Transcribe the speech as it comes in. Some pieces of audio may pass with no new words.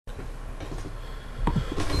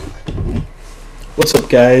What's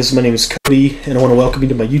up, guys? My name is Cody and I want to welcome you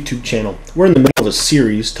to my YouTube channel. We're in the middle of a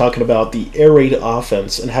series talking about the air raid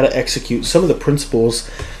offense and how to execute some of the principles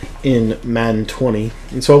in Madden 20.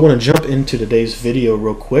 And so I want to jump into today's video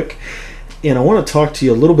real quick and I want to talk to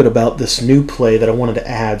you a little bit about this new play that I wanted to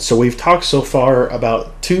add. So we've talked so far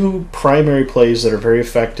about two primary plays that are very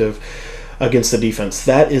effective against the defense.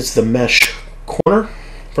 That is the mesh corner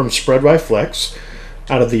from spread by flex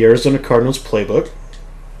out of the Arizona Cardinals playbook.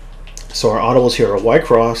 So our audibles here are Y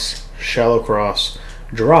cross, shallow cross,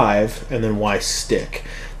 drive, and then Y stick.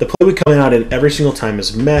 The play we come out in every single time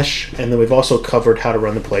is mesh, and then we've also covered how to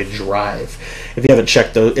run the play drive. If you haven't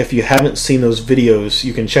checked those, if you haven't seen those videos,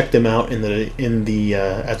 you can check them out at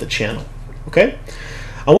the channel. Okay.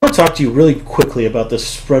 I want to talk to you really quickly about the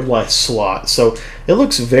spread Y slot. So it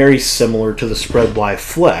looks very similar to the spread Y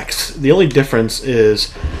flex. The only difference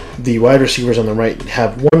is the wide receivers on the right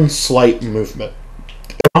have one slight movement.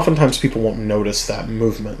 Oftentimes people won't notice that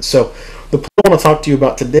movement. So the play I want to talk to you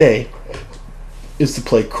about today is the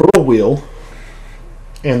play curl wheel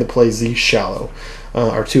and the play Z shallow.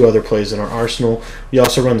 Our two other plays in our arsenal. We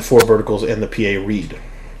also run the four verticals and the PA read.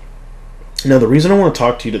 Now the reason I want to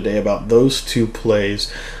talk to you today about those two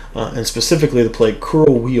plays and specifically the play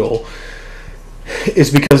curl wheel is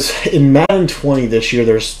because in Madden 20 this year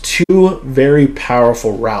there's two very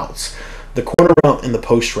powerful routes. The corner route and the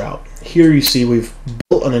post route. Here you see we've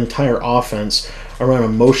built an entire offense around a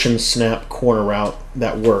motion snap corner route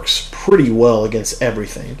that works pretty well against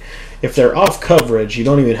everything. If they're off coverage, you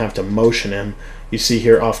don't even have to motion him. You see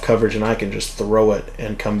here off coverage and I can just throw it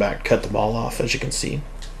and come back, cut the ball off, as you can see.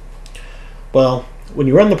 Well, when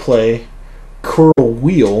you run the play curl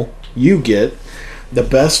wheel, you get the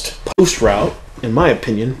best post route, in my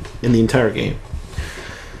opinion, in the entire game.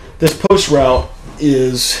 This post route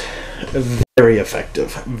is very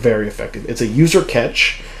effective, very effective. It's a user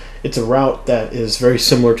catch. It's a route that is very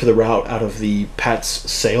similar to the route out of the Pat's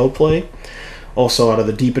sail play, also out of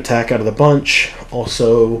the deep attack out of the bunch,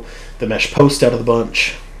 also the mesh post out of the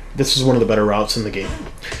bunch. This is one of the better routes in the game,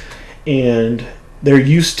 and they're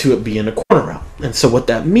used to it being a corner route. And so what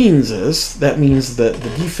that means is, that means that the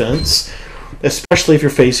defense, especially if you're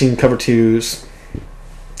facing cover twos,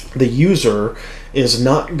 the user is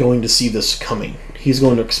not going to see this coming. He's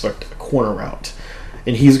going to expect a corner route,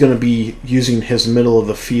 and he's going to be using his middle of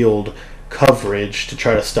the field coverage to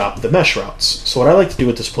try to stop the mesh routes. So what I like to do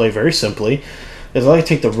with this play, very simply, is I like to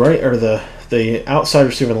take the right or the outside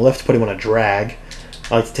receiver on the left, put him on a drag.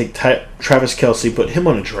 I like to take Travis Kelce, put him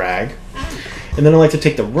on a drag, and then I like to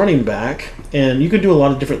take the running back, and you can do a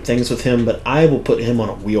lot of different things with him, but I will put him on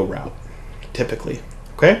a wheel route, typically.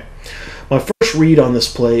 Okay. My first read on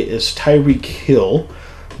this play is Tyreek Hill.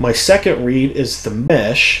 My second read is the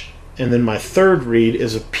mesh, and then my third read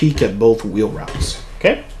is a peek at both wheel routes.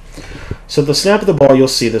 Okay? So the snap of the ball, you'll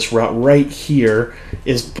see this route right here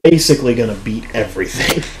is basically going to beat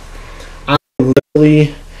everything. I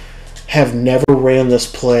literally have never ran this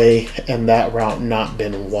play and that route not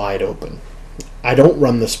been wide open. I don't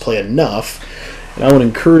run this play enough, and I would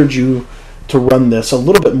encourage you to run this a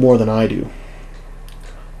little bit more than I do.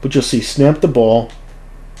 But you'll see snap the ball,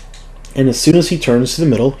 and as soon as he turns to the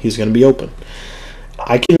middle, he's going to be open.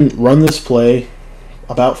 I can run this play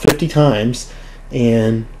about 50 times,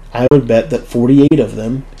 and I would bet that 48 of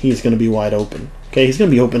them, he's going to be wide open. Okay, he's going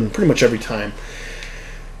to be open pretty much every time.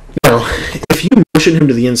 Now, if you motion him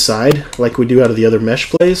to the inside, like we do out of the other mesh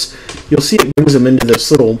plays, you'll see it brings him into this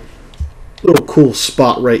little cool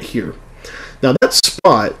spot right here. Now, that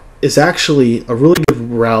spot is actually a really good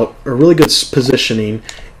route, or really good positioning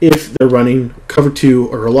if they're running cover two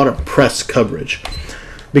or a lot of press coverage.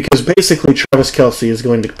 Because basically Travis Kelce is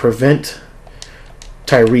going to prevent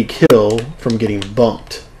Tyreek Hill from getting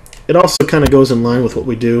bumped. It also kind of goes in line with what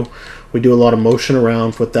we do. We do a lot of motion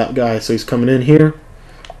around with that guy. So he's coming in here,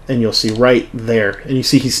 and you'll see right there. And you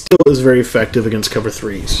see he still is very effective against cover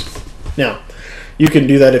threes. Now, you can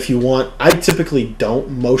do that if you want. I typically don't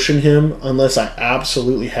motion him unless I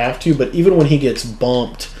absolutely have to, but even when he gets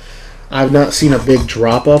bumped, I've not seen a big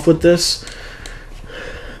drop-off with this.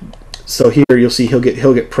 So here you'll see he'll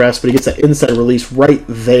get pressed, but he gets that inside release right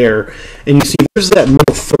there. And you see there's that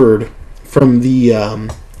middle third from the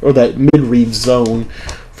or that mid-read zone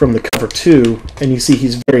from the cover two, and you see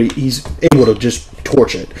he's able to just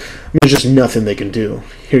torch it. I mean, there's just nothing they can do.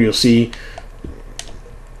 Here you'll see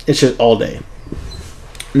it's just all day.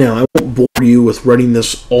 Now, I won't bore you with running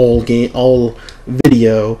this all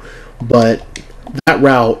video, but that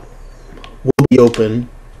route will be open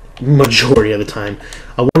majority of the time.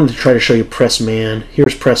 I wanted to try to show you press man.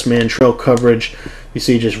 Here's press man, trail coverage. You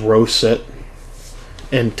see he just roasts it,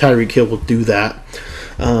 and Tyreek Hill will do that.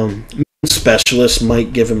 specialist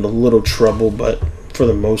might give him a little trouble, but for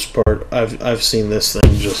the most part, I've seen this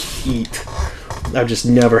thing just eat. I've just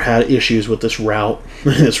never had issues with this route.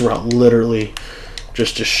 This route literally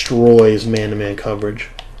just destroys man-to-man coverage.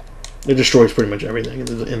 It destroys pretty much everything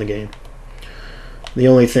in the game. The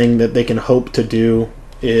only thing that they can hope to do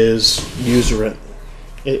is user it.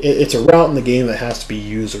 It's a route in the game that has to be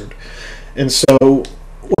usered. And so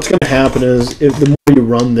what's going to happen is the more you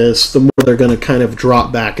run this, the more they're going to kind of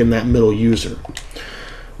drop back in that middle user.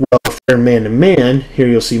 Well, if they're man-to-man, here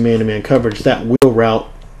you'll see man-to-man coverage, that wheel route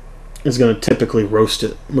is going to typically roast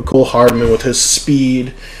it. McCole Hardman with his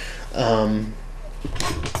speed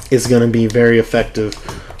is going to be very effective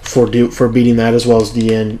for beating that, as well as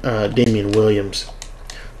Damian Williams.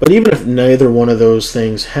 But even if neither one of those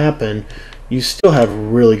things happen, you still have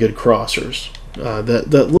really good crossers. That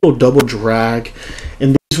little double drag,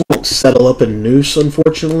 and these won't settle up and noose,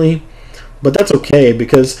 unfortunately. But that's okay,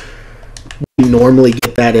 because we normally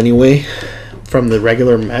get that anyway from the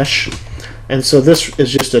regular mesh. And so this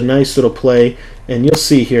is just a nice little play, and you'll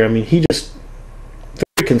see here, I mean, he just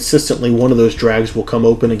very consistently, one of those drags will come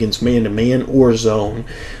open against man-to-man or zone.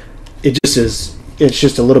 It just is, it's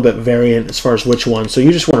just a little bit variant as far as which one, so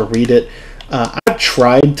you just want to read it. I've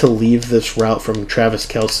tried to leave this route from Travis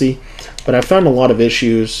Kelce, but I found a lot of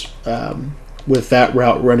issues with that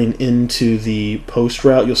route running into the post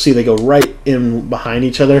route. You'll see they go right in behind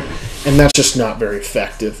each other, and that's just not very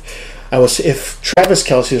effective. If Travis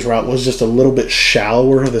Kelce's route was just a little bit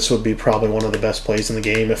shallower, this would be probably one of the best plays in the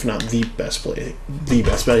game, if not the best play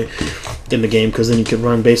in the game, because then you could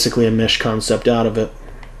run basically a mesh concept out of it.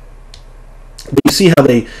 But you see how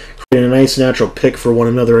they create a nice natural pick for one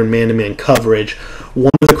another in man-to-man coverage.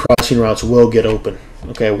 One of the crossing routes will get open.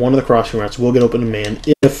 Okay, one of the crossing routes will get open to man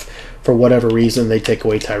if, for whatever reason, they take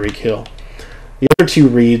away Tyreek Hill. The other two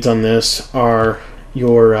reads on this are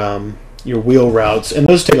your wheel routes, and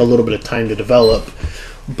those take a little bit of time to develop.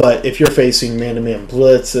 But if you're facing man-to-man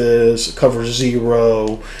blitzes, cover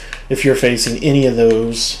zero, if you're facing any of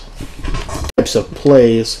those types of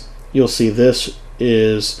plays, you'll see this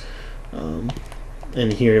is,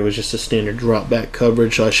 and here it was just a standard drop back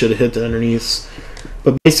coverage, so I should have hit the underneath.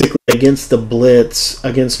 But basically, against the blitz,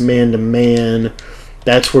 against man-to-man,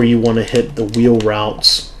 that's where you want to hit the wheel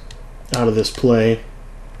routes out of this play.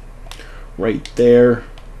 Right there.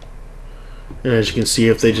 And as you can see,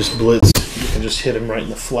 if they just blitz, you can just hit them right in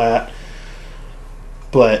the flat.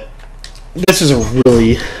 But this is a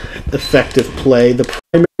really effective play. The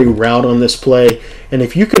primary route on this play, and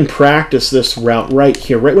if you can practice this route right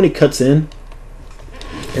here, right when he cuts in,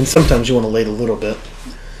 and sometimes you want to wait a little bit,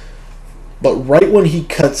 but right when he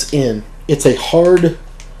cuts in, it's a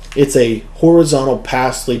horizontal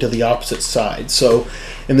pass lead to the opposite side. So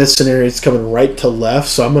in this scenario, it's coming right to left.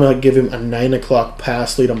 So I'm going to give him a 9 o'clock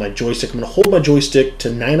pass lead on my joystick. I'm going to hold my joystick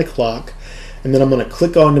to 9 o'clock, and then I'm going to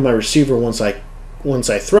click onto my receiver once I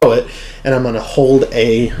throw it, and I'm going to hold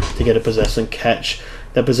A to get a possession catch.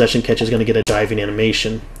 That possession catch is going to get a diving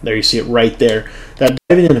animation. There, you see it right there. That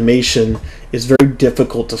diving animation is very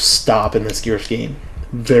difficult to stop in this Gears game.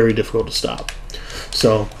 Very difficult to stop.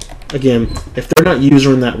 So again, if they're not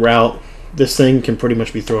using that route, this thing can pretty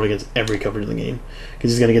much be thrown against every coverage in the game,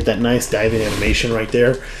 because he's going to get that nice diving animation right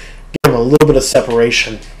there. Give him a little bit of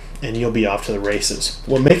separation, and you'll be off to the races.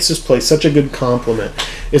 What makes this play such a good complement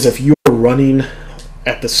is if you're running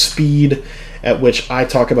at the speed at which I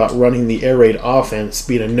talk about running the air raid offense,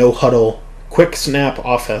 being a no-huddle, quick snap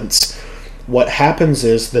offense, what happens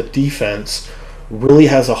is the defense really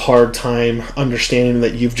has a hard time understanding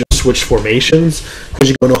that you've just switched formations, because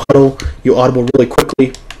you go no huddle, you audible really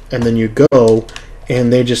quickly, and then you go,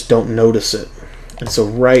 and they just don't notice it. And so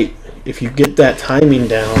if you get that timing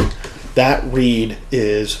down, that read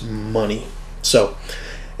is money. So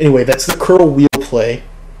anyway, that's the curl wheel play.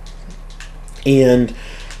 And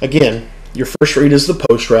again, your first read is the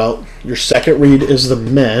post route, your second read is the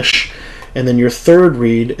mesh, and then your third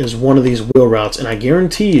read is one of these wheel routes. And I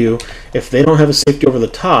guarantee you, if they don't have a safety over the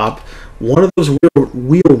top, one of those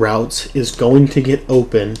wheel routes is going to get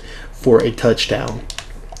open for a touchdown.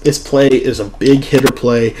 This play is a big hitter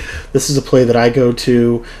play. This is a play that I go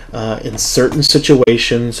to in certain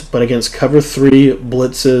situations, but against cover 3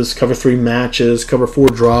 blitzes, cover 3 matches, cover 4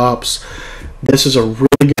 drops, this is a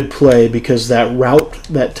really good play, because that route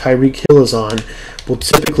that Tyreek Hill is on will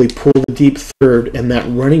typically pull the deep third, and that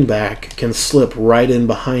running back can slip right in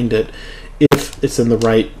behind it if it's in the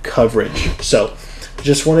right coverage. So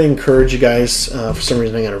just want to encourage you guys, for some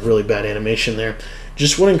reason I got a really bad animation there,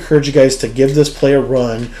 Just want to encourage you guys to give this play a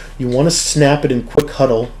run. You want to snap it in quick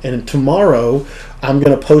huddle, and tomorrow I'm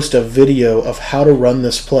going to post a video of how to run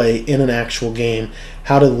this play in an actual game,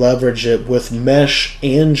 how to leverage it with mesh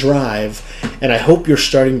and drive, and I hope you're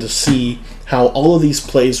starting to see how all of these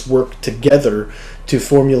plays work together to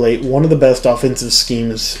formulate one of the best offensive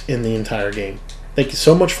schemes in the entire game. Thank you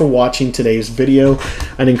so much for watching today's video.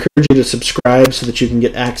 I'd encourage you to subscribe so that you can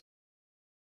get access